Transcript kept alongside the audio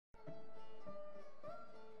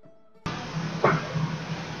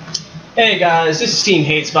Hey guys, this is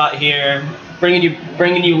TeamHateSpot here, bringing you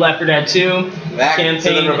L4D2 Back to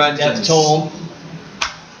campaign the revengeance. Death Toll.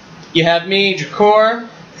 You have me, Jakor,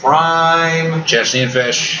 Prime, Chesney and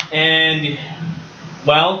Fish. and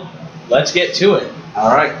well, let's get to it.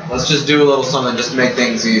 Alright, let's just do a little something just to make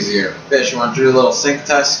things easier. Fish, you want to do a little sync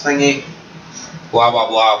test thingy? Blah blah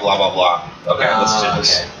blah blah blah blah. Okay, let's do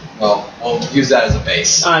this. Okay. Well, we'll use that as a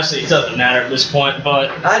base. Honestly, it doesn't matter at this point,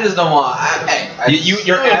 but I just don't want.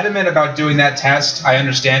 You're adamant about doing that test. I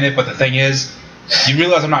understand it, but the thing is, you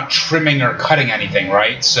realize I'm not trimming or cutting anything,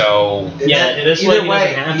 right? So yeah, this either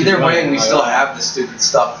way, we still have the stupid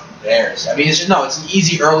stuff there. So, I mean, it's an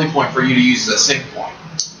easy early point for you to use as a sync point.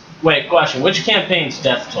 Wait, question: which campaign's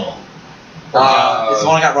Death Toll? It's the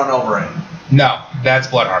one I got run over in. no, that's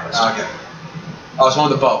Blood Harvest. Okay. Oh, it's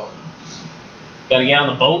one with the boat. Gotta get on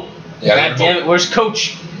the boat. Yeah, God damn it! Where's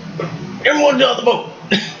Coach? Everyone get on the boat.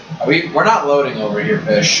 We're not loading over here,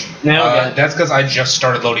 Fish. No, That's because I just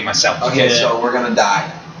started loading myself. Okay, Yeah. so we're gonna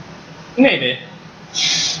die. maybe.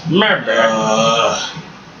 Murder.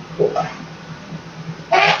 What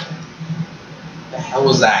the hell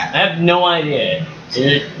was I that? have no idea.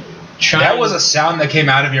 Dude, That was a sound that came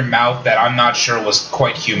out of your mouth that I'm not sure was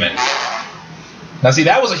quite human. Now see,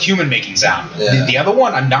 that was a human making sound. Yeah. The other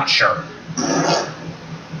one, I'm not sure.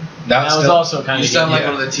 That was also kind You of. sound like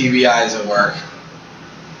one of the TVIs at work.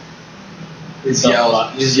 He's yells.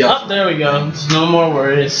 Oh, there we go. There's no more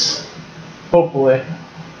worries. Hopefully.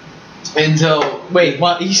 Until Wait,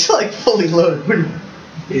 what? He's like fully loaded.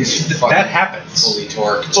 he's That happens. fully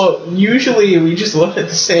torqued. Well, usually we just load at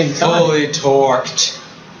the same time. Fully torqued.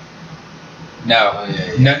 No,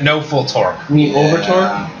 Oh, yeah. no full torque. You mean over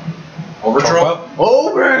torque? Overtroll?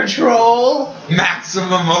 Overtroll!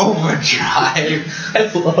 Maximum overdrive.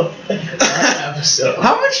 I love that episode.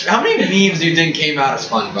 How many memes do you think came out of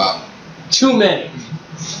SpongeBob? Too many.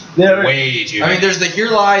 There. Way too. I mean, there's the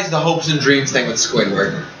Here Lies the Hopes and Dreams thing with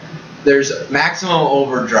Squidward. There's Maximum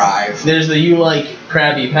Overdrive. There's the you like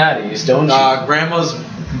Krabby Patties, don't you? Grandma's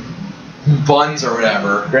buns or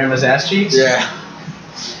whatever. Grandma's ass cheeks? Yeah.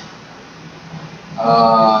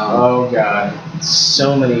 Oh god.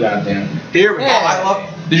 So many goddamn. Here we Oh, I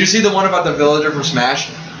love. Did you see the one about the villager from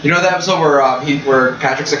Smash? You know that episode where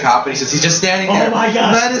Patrick's a cop and he says he's just standing there, Oh my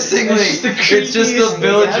God. menacingly. It's just the It's creepiest the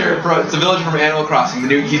villager thing ever. from it's the villager from Animal Crossing. The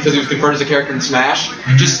new because he was confirmed as a character in Smash,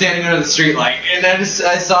 just standing under the street like. And I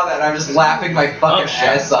saw that and I was just laughing my fucking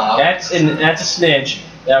ass off. That's a snitch.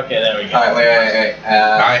 Okay, there we go. All right, wait.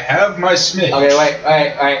 I have my smidge. Okay,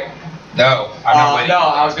 wait. No, I'm not waiting. No,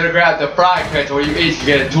 I was gonna grab the frying pan where you eat to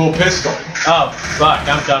get a dual pistol. Oh, fuck,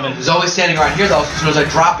 I'm coming. She's always standing right here though, so as soon as I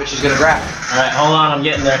drop it, she's gonna grab it. Alright, hold on, I'm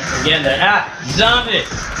getting there. Ah, zombie!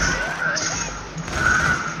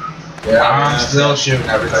 Yeah, I'm still shooting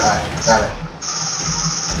everything. Got it.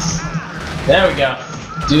 There we go.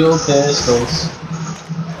 Dual pistols.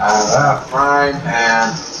 Frying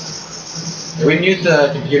pan. Did we mute the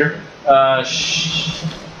computer?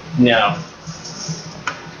 No.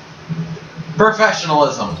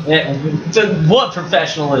 Professionalism. What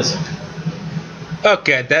professionalism?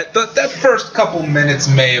 Okay, that first couple minutes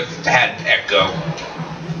may have had echo.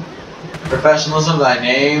 Professionalism. Thy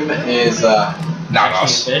name is Not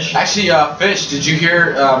us. Fish. actually Fish. Did you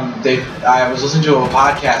hear? I was listening to a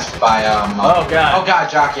podcast by Oh god.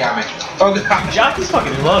 Jockey on me. Oh god. Jockeys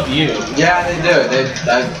fucking love you. Yeah, they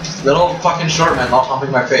do. Little fucking short men love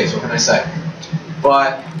humping my face. What can I say?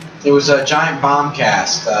 But it was a giant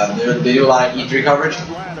bombcast. They do a lot of E3 coverage.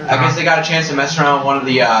 I guess they got a chance to mess around with one of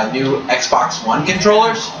the new Xbox One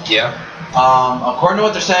controllers. Yeah. According to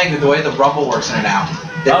what they're saying, the way the rumble works in and out,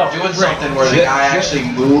 they were doing something where the guy actually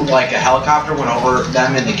moved, like a helicopter went over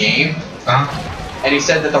them in the game. And he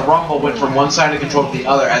said that the rumble went from one side of the controller to the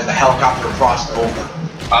other as the helicopter crossed over.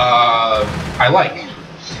 I like.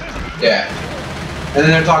 Yeah. And then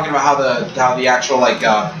they're talking about how the actual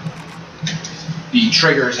the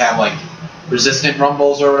triggers have like resistant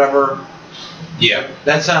rumbles or whatever. Yeah.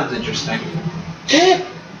 That sounds interesting.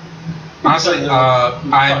 Honestly,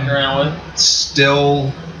 I'm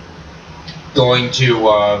still going to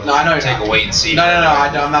No, I know you're take not. a wait and see. No,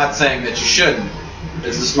 I'm not saying that you shouldn't.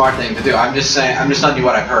 It's the smart thing to do. I'm just telling you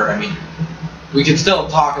what I've heard. I mean, we can still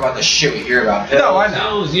talk about the shit we hear about. No, I know.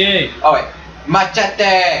 Pills, yay. Oh wait,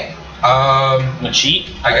 machete.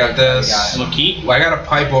 Machete? I got this. Machete? I got a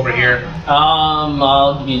pipe over here.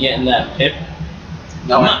 I'll be getting that pip.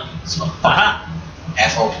 No, Come on. Aha!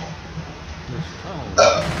 asshole.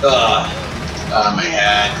 Oh my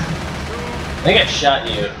head. I think I shot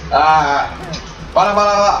you.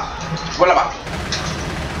 Whatever.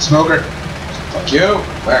 Smoker. Fuck you.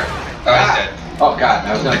 Where? Oh, he's dead. Oh god,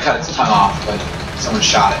 I was gonna cut its tongue off, but Someone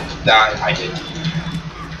shot it. I did.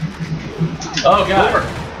 Oh god.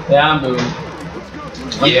 Yeah, I'm boomed.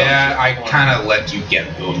 Yeah, I kind of let you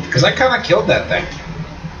get boomed because I kind of killed that thing.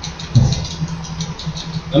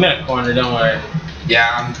 I'm in a corner, don't worry. Yeah,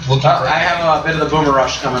 I'm looking for I have a bit of the boomer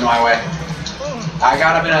rush coming my way. I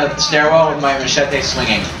got him in a stairwell with my machete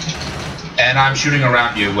swinging. And I'm shooting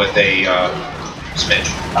around you with a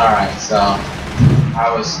smidge. Alright, so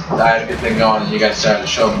I had a good thing going and you guys started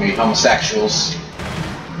showing me homosexuals.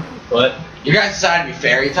 What? You guys decided to be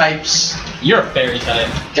fairy types? You're a fairy type.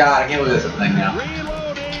 God, I can't believe this is a thing now.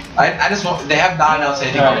 I just want, they have not announced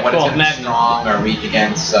anything about what it's going to be strong or weak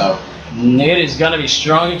against, so. It is going to be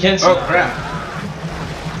strong against. Oh crap.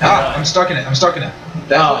 Ah, I'm stuck in it.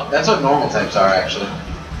 That's what normal types are, actually.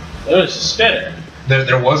 There's a spitter.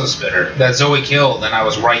 There was a spitter that Zoe killed, and I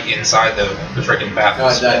was right inside the freaking bathroom.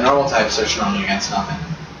 No, the normal types are strong against nothing.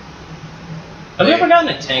 Have we ever gotten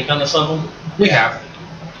a tank on this level? We have.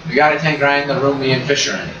 We got a tank right in the room me and Fish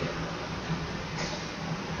are in.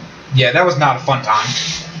 Yeah, that was not a fun time.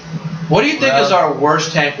 What do you think is our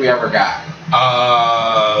worst tank we ever got?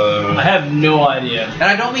 I have no idea. And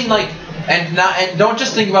I don't mean like, and don't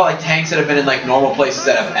just think about like tanks that have been in like normal places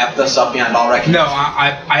that have effed us up beyond all reckoning. No,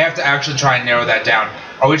 I have to actually try and narrow that down.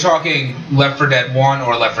 Are we talking Left 4 Dead 1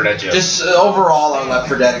 or Left 4 Dead 2? Just overall our Left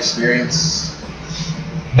 4 Dead experience.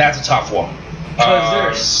 That's a tough one. Because there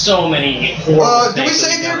are so many horrible did we tanks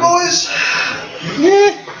save that here, we've done. boys?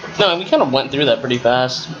 Yeah. No, we kind of went through that pretty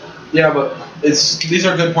fast. Yeah, but these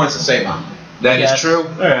are good points to save on. That is true.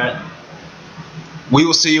 Alright. We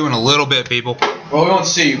will see you in a little bit, people. Well, we won't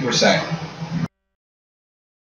see you per se.